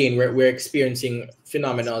 and again, we're experiencing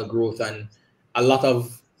phenomenal growth, and a lot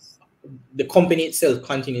of the company itself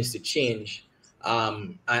continues to change,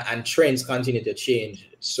 and trends continue to change.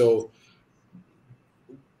 So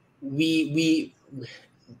we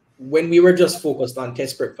when we were just focused on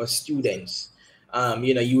test prep for students,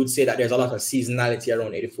 you know, you would say that there's a lot of seasonality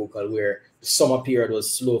around EduFocal, where the summer period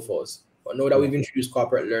was slow for us. But now that we've introduced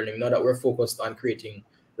corporate learning, now that we're focused on creating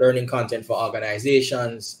learning content for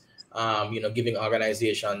organizations, you know, giving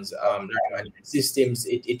organizations learning management systems,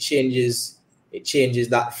 it changes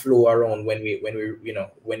that flow around when we you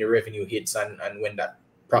know, when the revenue hits and when that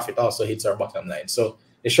profit also hits our bottom line. So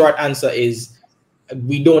the short answer is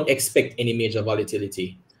we don't expect any major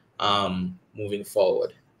volatility moving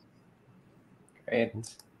forward. Great.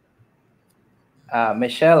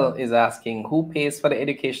 Michelle is asking, who pays for the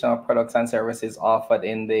educational products and services offered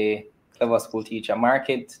in the Clever School Teacher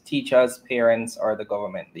Market? Teachers, parents, or the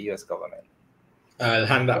government, the US government? I'll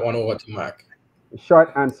hand that one over to Mark.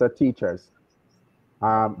 Short answer, teachers.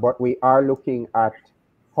 But we are looking at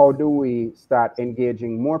how do we start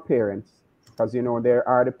engaging more parents, because, you know, there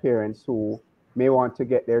are the parents who may want to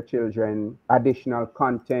get their children additional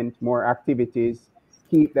content, more activities,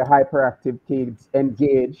 keep the hyperactive kids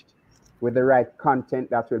engaged with the right content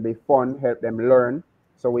that will be fun, help them learn.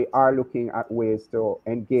 So we are looking at ways to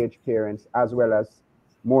engage parents as well as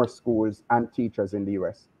more schools and teachers in the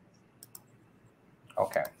US.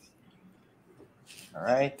 Okay. All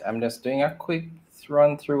right. I'm just doing a quick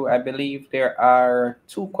run through. I believe there are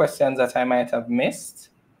 2 questions that I might have missed.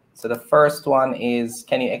 So the first one is,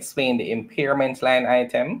 can you explain the impairment line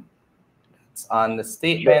item? It's on the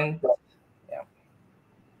statement. Yeah.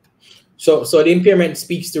 So the impairment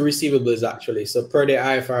speaks to receivables, actually. So per the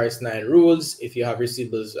IFRS 9 rules, if you have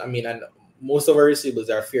receivables, I mean, and most of our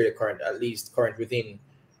receivables are fairly current, at least current within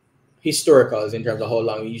historicals in terms of how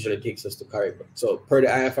long it usually takes us to correct them. So per the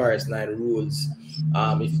IFRS 9 rules,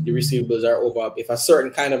 if the receivables are over, if a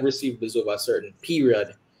certain kind of receivables over a certain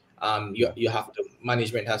period, you have to,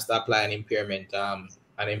 management has to apply an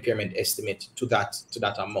impairment estimate to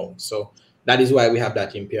that amount. So that is why we have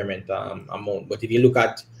that impairment amount. But if you look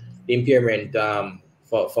at the impairment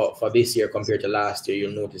for this year compared to last year,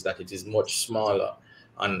 you'll notice that it is much smaller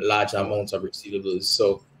on large amounts of receivables.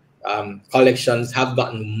 So collections have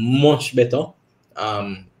gotten much better.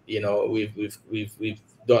 You know, we've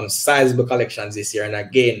done sizable collections this year, and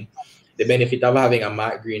again, the benefit of having a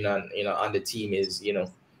Mark Green on, you know, on the team is, you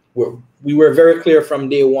know, we were very clear from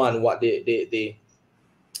day one what the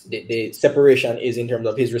separation is in terms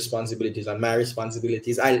of his responsibilities and my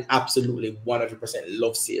responsibilities. I absolutely 100%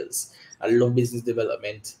 love sales. I love business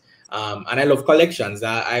development, and I love collections.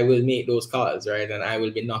 I will make those calls, right, and I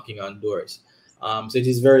will be knocking on doors. So it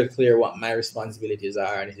is very clear what my responsibilities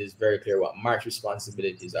are, and it is very clear what Mark's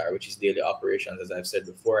responsibilities are, which is daily operations, as I've said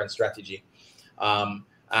before, and strategy.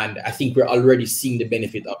 And I think we're already seeing the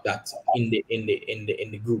benefit of that in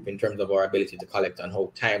the group in terms of our ability to collect and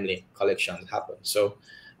how timely collections happen. So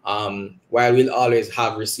while we'll always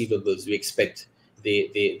have receivables, we expect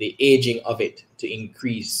the aging of it to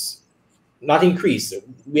increase, not increase.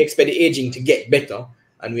 We expect the aging to get better,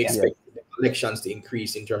 and we expect the collections to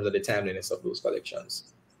increase in terms of the timeliness of those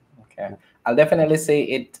collections. Okay, I'll definitely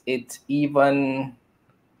say it even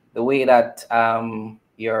the way that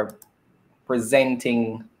you're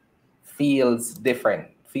presenting feels different,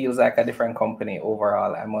 feels like a different company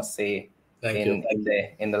overall, I must say. In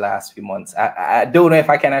the last few months, I don't know if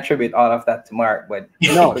I can attribute all of that to Mark, but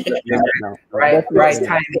no, right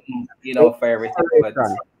timing, you know, for everything. But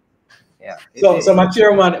yeah. So my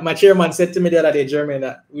chairman said to me the other day, Jermaine,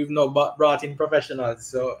 that we've now brought in professionals.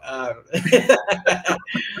 So,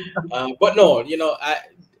 but no, you know,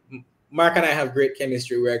 Mark and I have great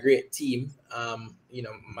chemistry. We're a great team. You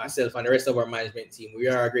know, myself and the rest of our management team, we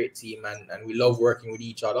are a great team, and we love working with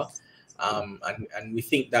each other. And we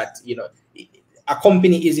think that, you know, a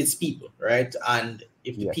company is its people, right? And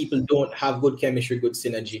if the people don't have good chemistry, good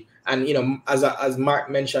synergy, and, you know, as Mark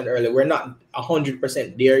mentioned earlier, we're not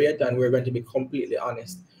 100% there yet, and we're going to be completely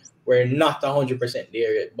honest, we're not 100%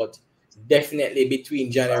 there yet, but definitely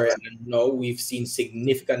between January and now, we've seen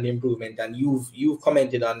significant improvement, and you've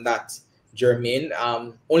commented on that, Jermaine.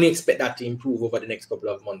 Only expect that to improve over the next couple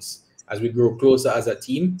of months as we grow closer as a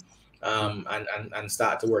team, and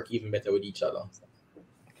start to work even better with each other.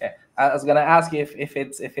 Okay, I was gonna ask you if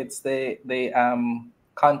it's the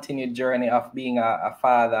continued journey of being a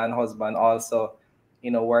father and husband, also, you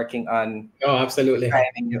know, working on. Oh, absolutely,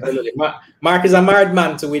 absolutely. Mark is a married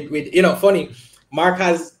man, so with you know, funny. Mark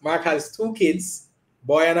has 2 kids,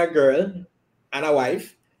 boy and a girl, and a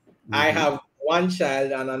wife. I have one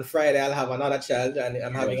child, and on Friday I'll have another child, and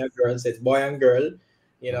I'm having a girl, so it's boy and girl,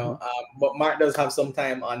 you know. But Mark does have some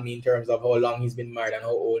time on me in terms of how long he's been married and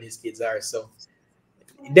how old his kids are. So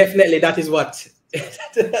definitely that is what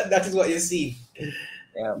that is what you see.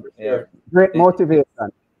 Yeah. Great motivation.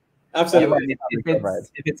 Absolutely.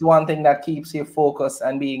 If it's one thing that keeps you focused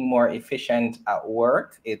and being more efficient at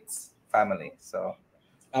work, it's family. So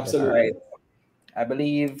absolutely. Right. I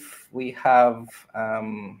believe we have a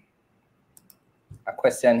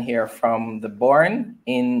question here from the Born.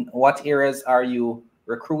 In what areas are you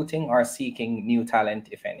recruiting or seeking new talent,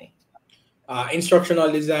 if any?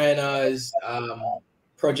 Instructional designers,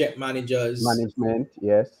 project managers. Management,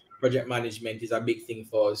 yes. Project management is a big thing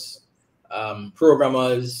for us.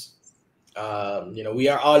 Programmers, you know, we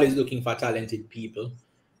are always looking for talented people.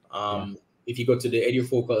 If you go to the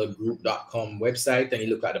edufocalgroup.com website and you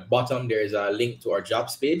look at the bottom, there is a link to our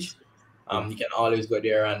jobs page. You can always go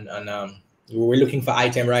there, and we're looking for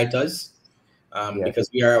item writers because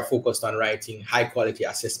we are focused on writing high quality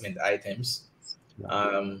assessment items.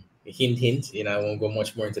 Hint, hint, you know, I won't go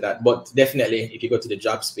much more into that, but definitely if you go to the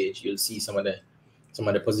jobs page, you'll see some of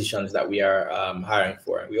the positions that we are hiring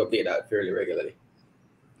for. We update that fairly regularly.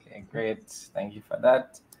 Okay, great. Thank you for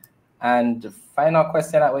that. And the final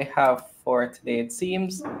question that we have for today, it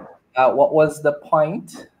seems, what was the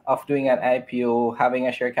point of doing an IPO, having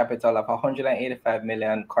a share capital of 185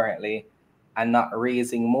 million currently, and not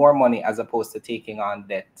raising more money as opposed to taking on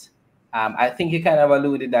debt? I think you kind of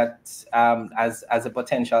alluded that as a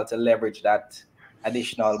potential to leverage that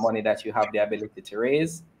additional money that you have the ability to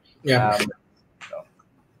raise.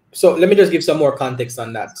 So let me just give some more context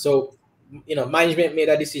on that. So, you know, management made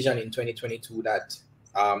a decision in 2022 that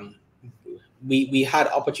we had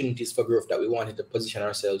opportunities for growth that we wanted to position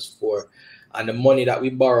ourselves for. And the money that we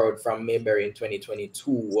borrowed from Mayberry in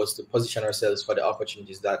 2022 was to position ourselves for the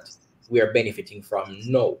opportunities that we are benefiting from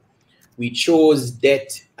now. We chose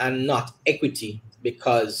debt and not equity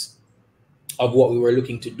because of what we were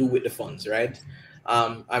looking to do with the funds, right?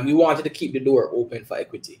 And we wanted to keep the door open for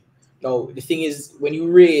equity. Now, the thing is, when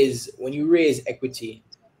you raise equity,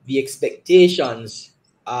 the expectations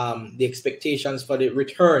for the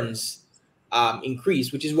returns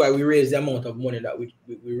increase, which is why we raised the amount of money that we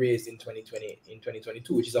raised in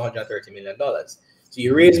 2022, which is $130 million. So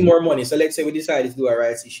you raise more money. So let's say we decided to do a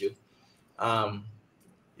rights issue.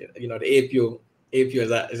 You know, the APO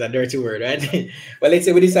is a dirty word, right? But let's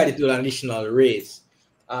say we decided to do an additional raise.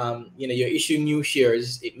 You know, you're issuing new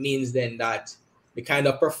shares. It means then that the kind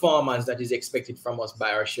of performance that is expected from us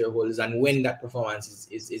by our shareholders, and when that performance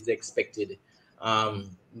is expected,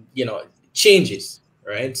 you know, changes,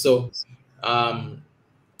 right? So when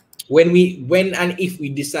and if we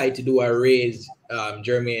decide to do a raise,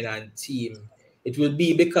 Jermaine and team, it will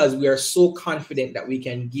be because we are so confident that we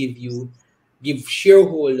can give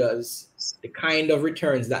shareholders the kind of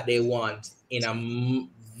returns that they want in a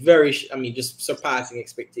very, I mean, just surpassing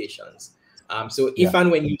expectations. So if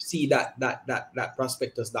and when you see that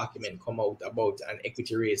prospectus document come out about an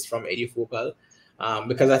equity raise from EduFocal,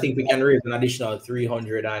 because I think we can raise an additional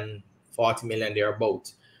 340 million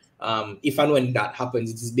thereabout. If and when that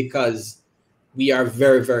happens, it is because we are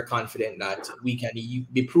very, very confident that we can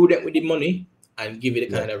be prudent with the money and give it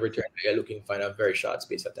the kind of return that you're looking for in a very short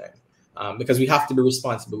space of time. Because we have to be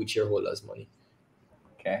responsible with shareholders' money.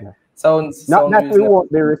 Okay. Not that we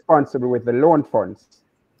won't be responsible with the loan funds.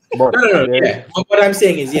 But no. Yeah. What I'm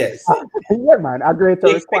saying is yes. Yeah, man. A greater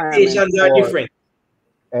requirement. Expectations are different.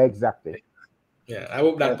 Exactly. Yeah, I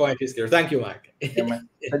hope that point is clear. Thank you, Mark.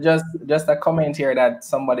 So just a comment here that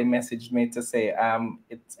somebody messaged me to say,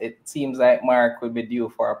 it seems like Mark will be due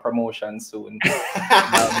for a promotion soon.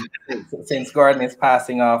 Since Gordon is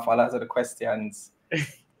passing off a lot of the questions.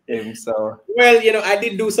 So well, you know, I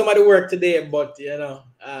did do some of the work today, but you know,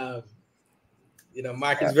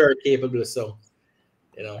 Mark is very capable, so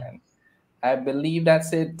you know. I believe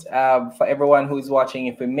that's it for everyone who's watching.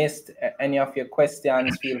 If we missed any of your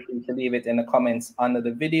questions, feel free to leave it in the comments under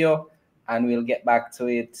the video, and we'll get back to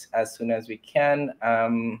it as soon as we can.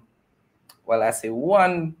 Well, I see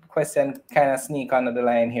one question kind of sneak under the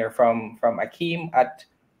line here from Akeem. At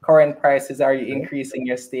current prices, are you increasing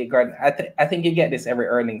your stake? Gordon, I think you get this every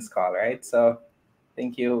earnings call, right? So I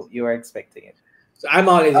think you are expecting it. So I'm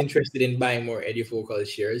always interested in buying more EduFocal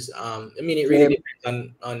shares. I mean, it really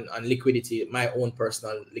depends on liquidity, my own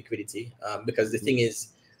personal liquidity, because the thing is,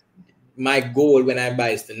 my goal when I buy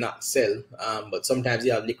is to not sell. But sometimes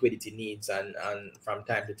you have liquidity needs, and from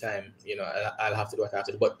time to time, you know, I'll have to do what I have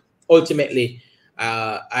to do. But ultimately,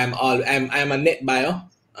 I'm a net buyer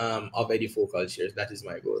of EduFocal shares. That is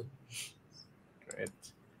my goal. Great.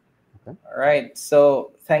 Okay. All right.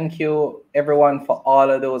 So thank you everyone for all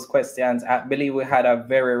of those questions. I believe we had a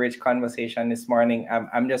very rich conversation this morning.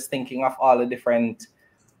 I'm just thinking of all the different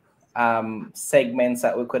segments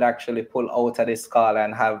that we could actually pull out of this call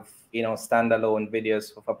and have, you know, standalone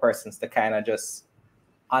videos for persons to kind of just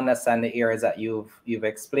understand the areas that you've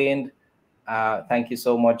explained. Thank you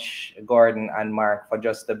so much, Gordon and Mark, for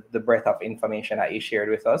just the breadth of information that you shared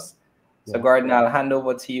with us. So, Yeah. Gordon, I'll hand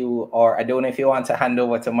over to you, or I don't know if you want to hand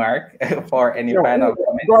over to Mark for any final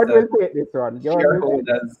comments. Gordon will take this one.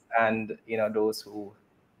 Shareholders and, you know, those who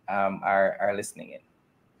are listening in.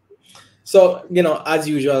 So, you know, as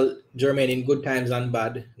usual, Jermaine, in good times and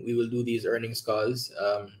bad, we will do these earnings calls.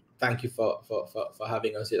 Thank you for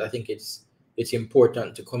having us. I think it's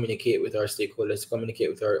important to communicate with our stakeholders, to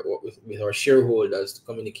communicate with our shareholders, to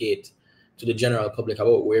communicate to the general public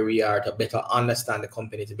about where we are, to better understand the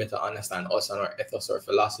company, to better understand us and our ethos, our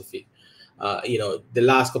philosophy. You know, the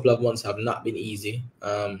last couple of months have not been easy.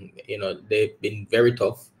 You know, they've been very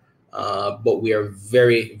tough, but we are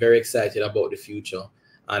very, very excited about the future.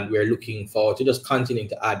 And we're looking forward to just continuing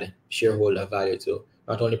to add shareholder value, to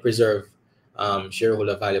not only preserve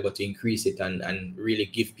shareholder value, but to increase it and really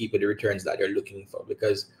give people the returns that they're looking for.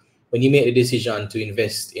 Because when you make the decision to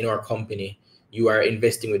invest in our company, you are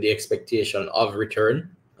investing with the expectation of return,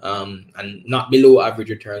 and not below average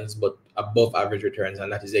returns, but above average returns. And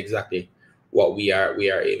that is exactly what we are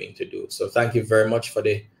aiming to do. So thank you very much for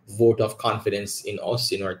the vote of confidence in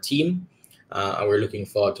us, in our team. And we're looking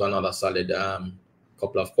forward to another solid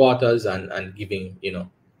couple of quarters and giving, you know,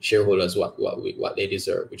 shareholders what they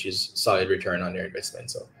deserve, which is solid return on their investment.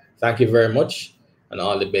 So thank you very much, and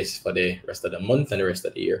all the best for the rest of the month and the rest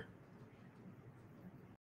of the year.